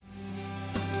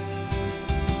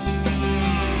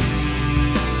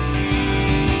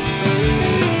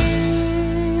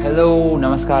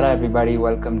Namaskara, everybody.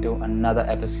 Welcome to another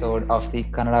episode of the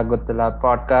Kannada Gottila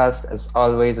podcast. As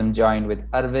always, I'm joined with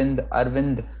Arvind.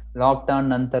 Arvind, lockdown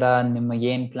Nantara, ನಿಮ್ಮ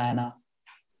ಏನ್ plan?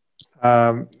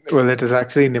 Well, it is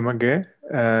actually ನಿಮಗೆ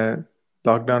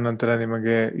lockdown ನಂತರ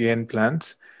ನಿಮಗೆ ಏನ್ plants?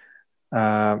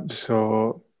 So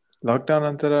lockdown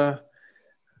ನಂತರ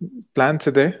plans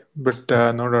ಇದೆ, but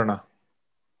ನೋಡೋಣ.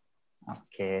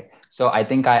 Okay, so I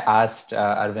think I asked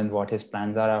Arvind what his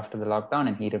plans are after the lockdown,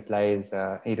 and he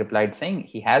replied saying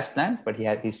he has plans, but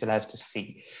he still has to see.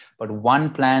 But one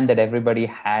plan that everybody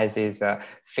has is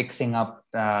fixing up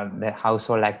the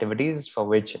household activities for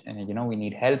which we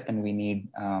need help, and we need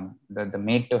the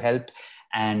maid to help.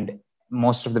 And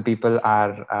most of the people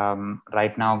are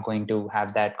right now going to have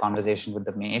that conversation with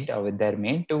the maid or with their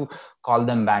maid to call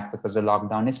them back, because the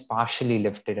lockdown is partially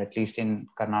lifted. At least in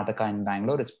Karnataka and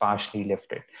Bangalore, it's partially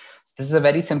lifted. So this is a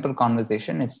very simple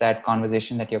conversation. It's that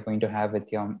conversation that you're going to have with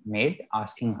your maid,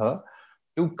 asking her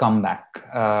to come back,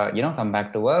 come back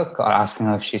to work, or asking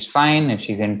her if she's fine, if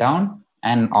she's in town,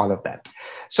 and all of that.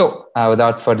 So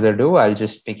without further ado, I'll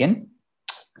just begin.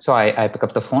 So I pick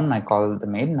up the phone and I call the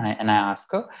maid, and I ask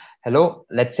her, hello,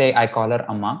 let's say I call her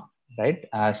Amma, right?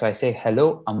 So I say, hello,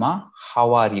 Amma, how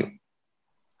are you?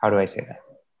 How do I say that?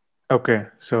 Okay,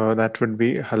 so that would be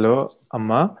hello,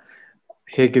 ಅಮ್ಮ,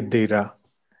 ಹೇಗಿದ್ದೀರಾ?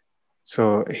 So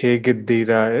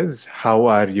ಹೇಗಿದ್ದೀರಾ is how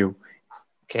are you?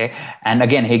 Okay. And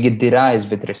again, hegiddira is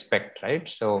with respect, right?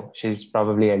 So she's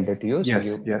probably elder to you, so Yes,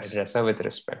 you yes. address her with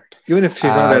respect. Even if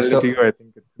she's not elder So to you, I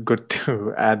think it's good to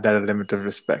add that element of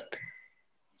respect.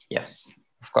 yes,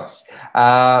 of course.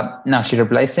 Now she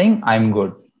replies saying, I'm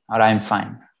good, or I'm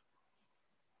fine.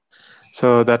 So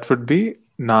that would be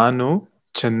ನಾನು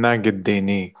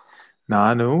ಚೆನ್ನಾಗಿದ್ದೀನಿ.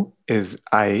 ನಾನು is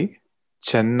I.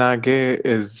 ಚೆನ್ನಾಗೆ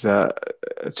is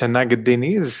ಚೆನ್ನಾಗಿದ್ದೀನಿ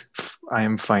is I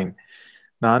am fine.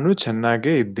 ನಾನು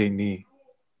ಚೆನ್ನಾಗೆ ಇದ್ದೀನಿ.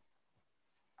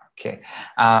 Okay.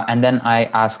 And then I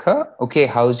ask her, okay,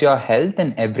 how's your health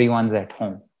and everyone's at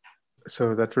home? So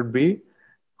that would be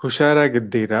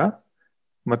ಹುಷಾರಾಗಿದ್ದೀರಾ,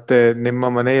 ಮತ್ತೆ ನಿಮ್ಮ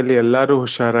ಮನೆಯಲ್ಲಿ ಎಲ್ಲರೂ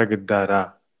ಹುಷಾರಾಗಿದ್ದಾರಾ?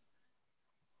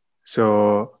 ಸೊ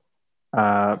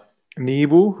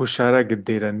ನೀವು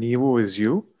ಹುಷಾರಾಗಿದ್ದೀರಾ, ನೀವು is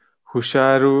you.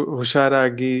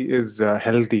 ಹುಷಾರಾಗಿ is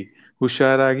healthy.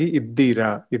 ಹುಷಾರಾಗಿ ಇದ್ದೀರಾ,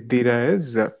 ಇದ್ದೀರಾ is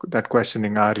that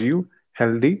questioning, are you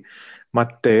healthy?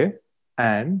 ಮತ್ತೆ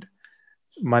and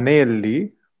ಮನೆಯಲ್ಲಿ,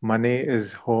 ಮನೆ is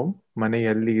home,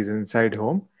 ಮನೆಯಲ್ಲಿ is inside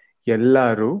home.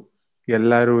 ಎಲ್ಲರೂ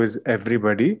is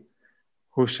everybody.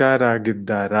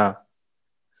 ಹುಷಾರಾಗಿದ್ದಾರಾ,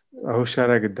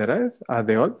 are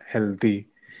they all healthy?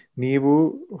 ನೀವು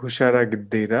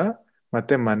ಹುಷಾರಾಗಿದ್ದೀರಾ,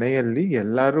 ಮತ್ತೆ ಮನೆಯಲ್ಲಿ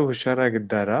ಎಲ್ಲರೂ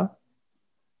ಹುಷಾರಾಗಿದ್ದಾರಾ?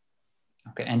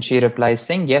 Okay. And she replies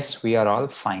saying, yes, we are all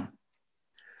fine.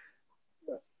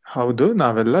 ಹೌದು,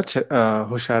 ನಾವೆಲ್ಲ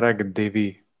ಹುಷಾರಾಗಿದ್ದೀವಿ.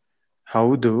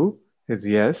 ಹೌದು is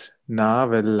yes,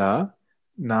 ನಾವೆಲ್ಲ,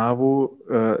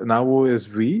 ನಾವು is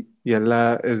we, ಎಲ್ಲ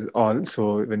is all. So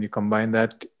when you combine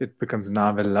that, it becomes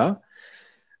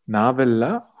ನಾವೆಲ್ಲ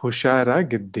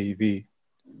ಹುಷಾರಾಗಿದ್ದೀವಿ.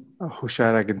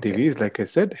 ಹುಷಾರಾಗಿದ್ದೀವಿ is, like I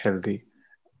said, healthy.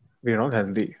 We're all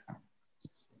healthy.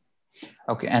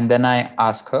 Okay. And then I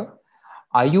ask her,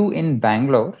 are you in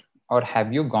Bangalore or have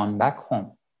you gone back home?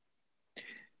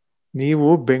 ನೀವು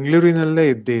ಬೆಂಗಳೂರಿನಲ್ಲೇ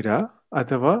ಇದ್ದೀರಾ,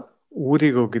 ಅಥವಾ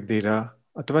ಊರಿಗೆ ಹೋಗಿದ್ದೀರಾ,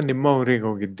 ಅಥವಾ ನಿಮ್ಮ ಊರಿಗೆ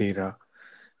ಹೋಗಿದ್ದೀರಾ?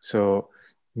 ಸೊ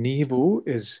ನೀವು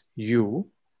is you.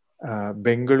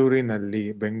 ಬೆಂಗಳೂರಿನಲ್ಲಿ,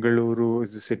 ಬೆಂಗಳೂರು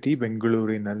is the city,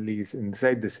 ಬೆಂಗಳೂರಿನಲ್ಲಿ is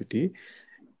inside the city.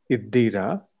 ಇದ್ದೀರಾ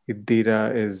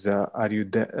is are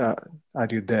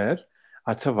you there?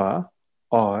 ಅಥವಾ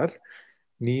or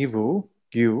ನೀವು,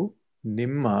 you,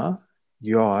 ನಿಮ್ಮ,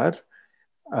 your,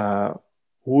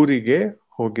 ಊರಿಗೆ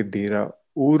ಹೋಗಿದ್ದೀರಾ.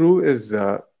 ಊರು is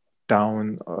town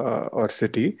or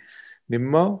city.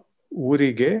 ನಿಮ್ಮ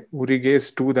ಊರಿಗೆ is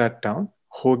to that town.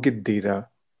 ಹೋಗಿದ್ದೀರಾ,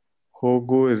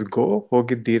 ಹೋಗು is go,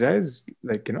 ಹೋಗಿದ್ದೀರಾ is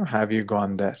like, have you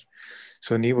gone there?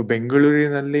 So ನೀವು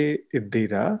ಬೆಂಗಳೂರಿನಲ್ಲಿ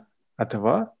ಇದ್ದೀರಾ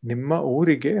ಅಥವಾ ನಿಮ್ಮ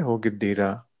ಊರಿಗೆ ಹೋಗಿದ್ದೀರಾ?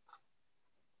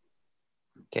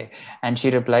 Okay. And she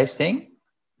replies saying,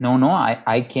 no,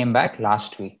 I came back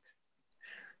last week.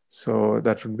 So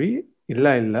that would be ಇಲ್ಲ,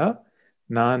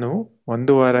 ನಾನು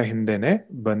ಒಂದು ವಾರ ಹಿಂದೆನೆ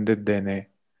ಬಂದಿದ್ದೇನೆ.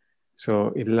 ಸೊ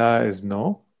ಇಲ್ಲ is no,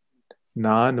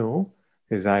 ನಾನು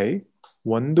is I,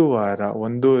 ಒಂದು ವಾರ,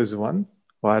 ಒಂದು is one,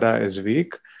 ವಾರ is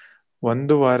week,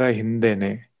 ಒಂದು ವಾರ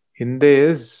ಹಿಂದೆನೆ, ಹಿಂದೆ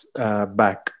is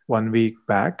back, 1 week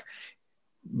back.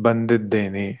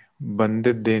 ಬಂದಿದ್ದೇನೆ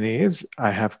is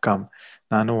I have come.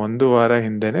 ನಾನು ಒಂದು ವಾರ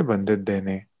ಹಿಂದೆನೆ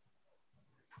ಬಂದಿದ್ದೇನೆ.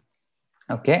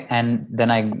 Okay. And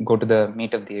then I go to the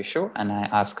meat of the issue and I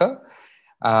ask her,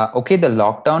 okay, the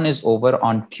lockdown is over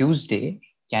on Tuesday.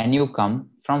 Can you come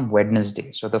from Wednesday?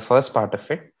 So the first part of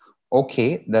it, okay,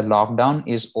 the lockdown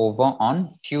is over on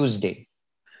Tuesday.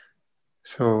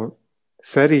 So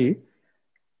ಸರಿ,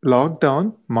 lockdown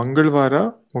ಮಂಗಳವಾರ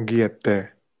ಮುಗಿಯತ್ತೆ.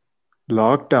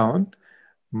 Lockdown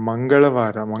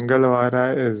ಮಂಗಳವಾರ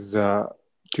is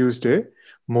Tuesday.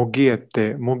 ಮುಗಿಯತ್ತೆ,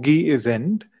 ಮುಗಿ is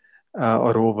end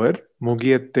or over.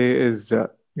 ಮುಗಿಯತ್ತೆ is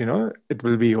it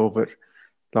will be over.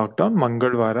 Lockdown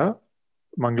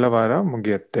ಮಂಗಳವಾರ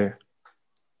ಮುಗಿಯತ್ತೆ.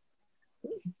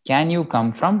 Can you come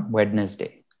from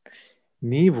Wednesday?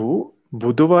 ನೀವು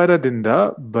ಬುಧವಾರದಿಂದ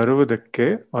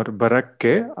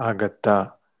ಬರಕ್ಕೆ ಆಗತ್ತಾ?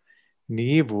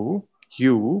 ನೀವು,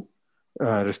 you,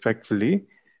 respectfully,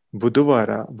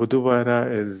 ಬುಧವಾರ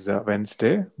is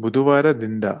Wednesday.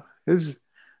 ಬುಧವಾರದಿಂದ is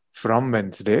from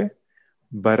Wednesday.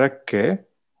 ಬರಕ್ಕೆ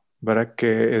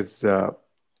is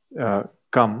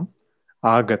come.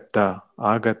 ಆಗತ್ತಾ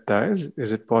is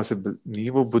it possible?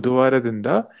 ನೀವು ಬುಧವಾರದಿಂದ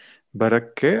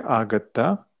ಬರಕ್ಕೆ ಆಗತ್ತಾ?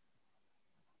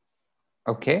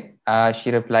 Okay. She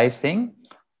replies saying,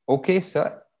 okay, sir,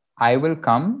 I will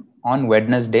come on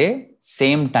Wednesday,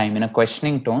 same time, in a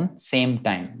questioning tone, same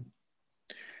time.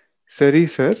 ಸರಿ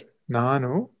sir, ನಾನು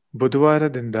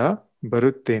ಬುಧವಾರದಿಂದ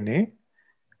ಬರುತ್ತೇನೆ,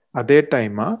 ಅದೇ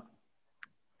ಟೈಮಾ?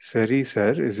 ಸರಿ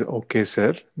ಸರ್ is okay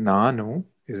sir. ನಾನು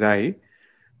is I.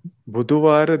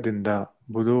 ಬುಧವಾರ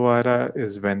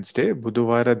is Wednesday.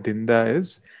 ಬುಧವಾರದಿಂದ is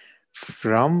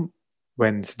from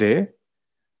Wednesday.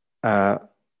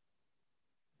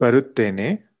 ಬರುತ್ತೇನೆ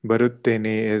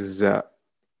is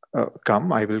come,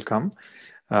 I will come.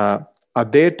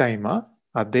 ಅದೇ ಟೈಮಾ?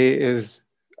 ಅದೇ is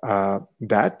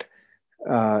that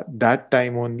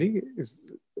time only is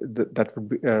that would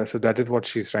be so that is what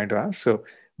she's trying to ask. So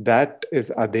that is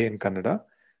ade in Kannada.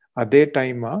 Ade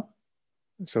time.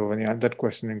 So when you add that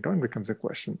questioning tone, it becomes a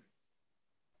question.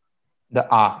 The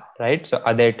right? So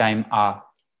other time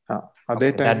ade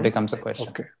okay, time that becomes a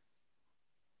question.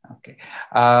 Okay.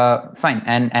 Fine.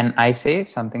 And I say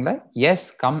something like, yes,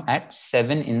 come at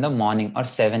 7 in the morning or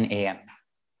 7 a.m.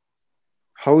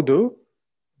 ಹೌದು,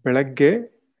 ಬೆಳಗ್ಗೆ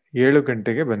 7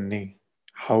 ಗಂಟೆಗೆ ಬನ್ನಿ.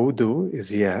 ಹೌದು is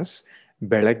yes.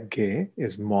 ಬೆಳಗ್ಗೆ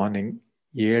is morning.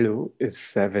 7 is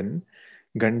 7.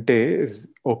 ಗಂಟೆ is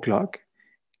o'clock.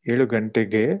 7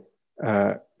 ಗಂಟೆಗೆ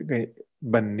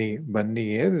ಬನ್ನಿ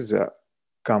is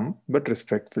come, but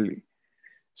respectfully.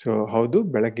 So ಹೌದು,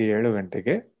 ಬೆಳಗ್ಗೆ 7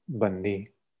 ಗಂಟೆಗೆ ಬನ್ನಿ.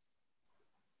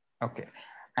 Okay.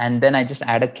 And then I just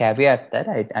add a caveat that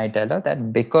I tell her that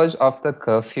because of the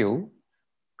curfew,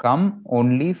 come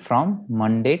only from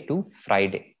Monday to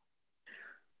Friday.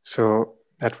 So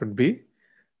that would be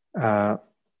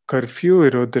curfew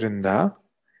ಇರೋದ್ರಿಂದ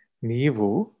ನೀವು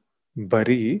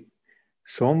ಬರೀ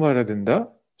ಸೋಮವಾರದಿಂದ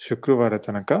ಶುಕ್ರವಾರ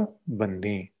ತನಕ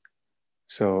ಬನ್ನಿ.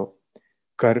 ಸೊ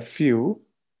ಕರ್ಫ್ಯೂ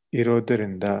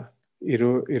ಇರೋದರಿಂದ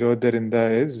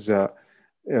is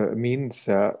means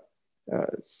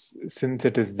since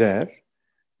it is there.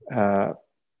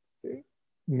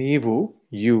 ನೀವು,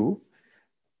 you.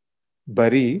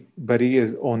 ಬರೀ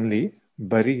is only.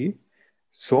 ಬರೀ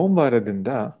ಸೋಮವಾರ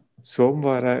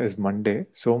is Monday.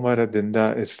 ಸೋಮವಾರದಿಂದ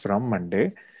is from Monday.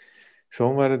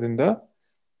 ಸೋಮವಾರದಿಂದ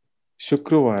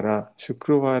ಶುಕ್ರವಾರ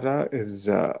is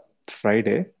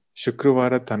Friday.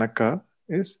 ಶುಕ್ರವಾರ ತನಕ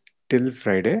is till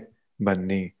Friday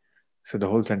ಬನ್ನಿ. So the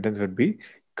whole sentence would be,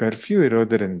 curfew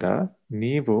ಇರೋದರಿಂದ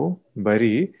ನೀವು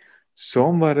ಬರೀ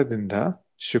ಸೋಮವಾರದಿಂದ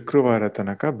ಶುಕ್ರವಾರ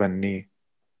ತನಕ ಬನ್ನಿ.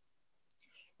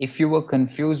 If you were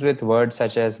confused with words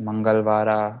such as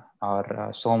Mangalvara or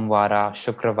Somvara,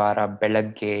 Shukravara,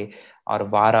 Belagge or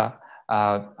Vara,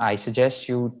 I suggest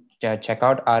you check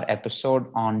out our episode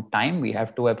on time. We have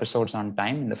 2 episodes on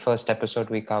time. In the first episode,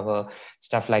 we cover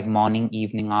stuff like morning,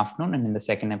 evening, afternoon. And in the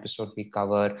second episode, we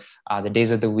cover the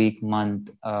days of the week, month,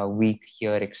 week,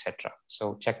 year, etc. So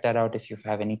check that out if you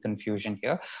have any confusion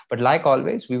here. But like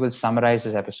always, we will summarize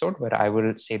this episode where I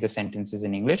will say the sentences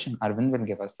in English and Arvind will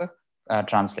give us the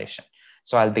translation.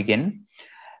 So I'll begin.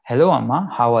 Hello, Amma.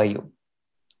 How are you?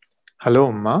 Hello,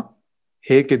 Amma.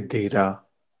 ಹೇಗಿದ್ದೀರಾ?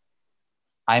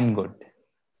 I'm good.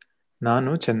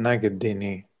 ನಾನು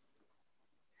ಚೆನ್ನಾಗಿದ್ದೀನಿ.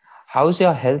 How's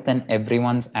your health and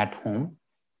everyone's at home?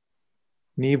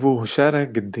 ನೀವು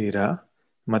ಹುಷಾರಾಗಿದ್ದೀರಾ?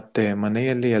 ಮತ್ತೆ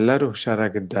ಮನೆಯಲ್ಲಿ ಎಲ್ಲರೂ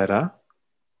ಹುಷಾರಾಗಿದ್ದಾರಾ?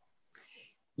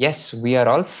 Yes, we are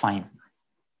all fine.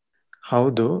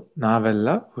 ಹೌದು,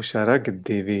 ನಾವೆಲ್ಲ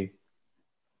ಹುಷಾರಾಗಿದ್ದೀವಿ.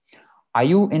 Are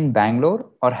you in Bangalore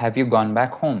or have you gone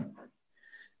back home?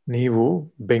 ನೀವು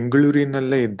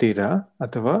ಬೆಂಗಳೂರಿನಲ್ಲೇ ಇದ್ದೀರಾ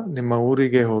ಅಥವಾ ನಿಮ್ಮ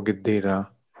ಊರಿಗೆ ಹೋಗಿದ್ದೀರಾ?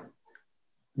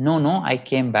 No, I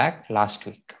came back last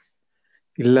week.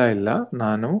 ಇಲ್ಲ,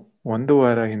 ನಾನು 1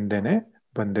 ವಾರ ಹಿಂದೆನೆ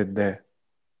ಬಂದಿದ್ದೆ.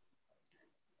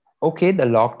 Okay, the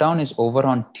lockdown is over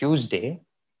on Tuesday.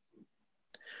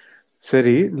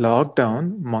 ಸರಿ, ಲಾಕ್ಡೌನ್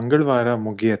ಮಂಗಳವಾರ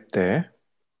ಮುಗಿಯತ್ತೆ.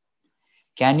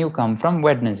 Can you come from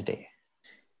Wednesday?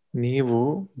 ನೀವು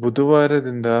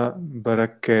ಬುಧವಾರದಿಂದ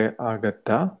ಬರಕ್ಕೆ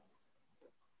ಆಗತ್ತಾ?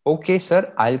 Okay, sir,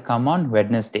 I'll come on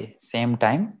Wednesday, same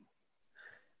time.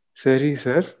 ಸರಿ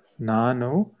ಸರ್, ನಾನು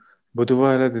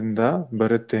ಬುಧವಾರದಿಂದ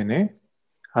ಬರುತ್ತೇನೆ.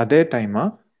 ಅದೇ ಟೈಮಾ?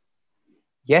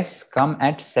 Yes, come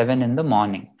at 7 in the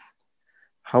morning.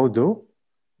 ಹೌದು,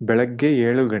 ಬೆಳಗ್ಗೆ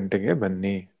 7 ಗಂಟೆಗೆ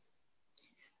ಬನ್ನಿ.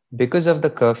 Because of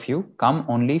the curfew, come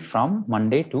only from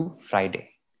Monday to Friday.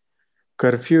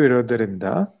 Curfew ಇರೋದರಿಂದ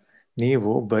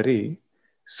ನೀವು ಬರೀ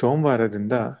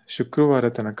ಸೋಮವಾರದಿಂದ ಶುಕ್ರವಾರ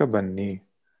ತನಕ ಬನ್ನಿ.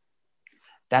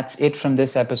 That's it from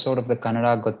this episode of the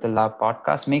Kannada Gottilla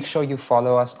podcast. Make sure you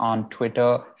follow us on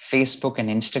Twitter, Facebook, and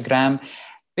Instagram.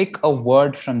 Pick a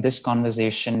word from this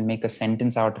conversation, make a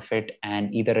sentence out of it, and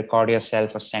either record yourself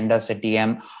or send us a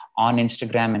DM on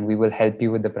Instagram, and we will help you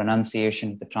with the pronunciation,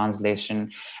 the translation.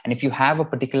 And if you have a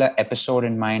particular episode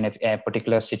in mind, a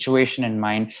particular situation in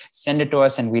mind, send it to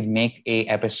us and we'll make a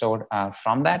episode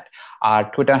from that. Our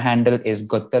Twitter handle is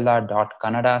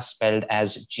gottilla.kannada, spelled as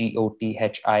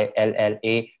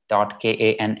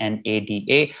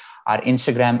GOTHILLA.KANNADA. Our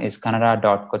Instagram is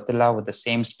kannada.gottilla with the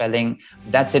same spelling.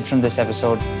 That's it from this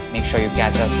episode. Make sure you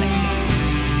catch us next time.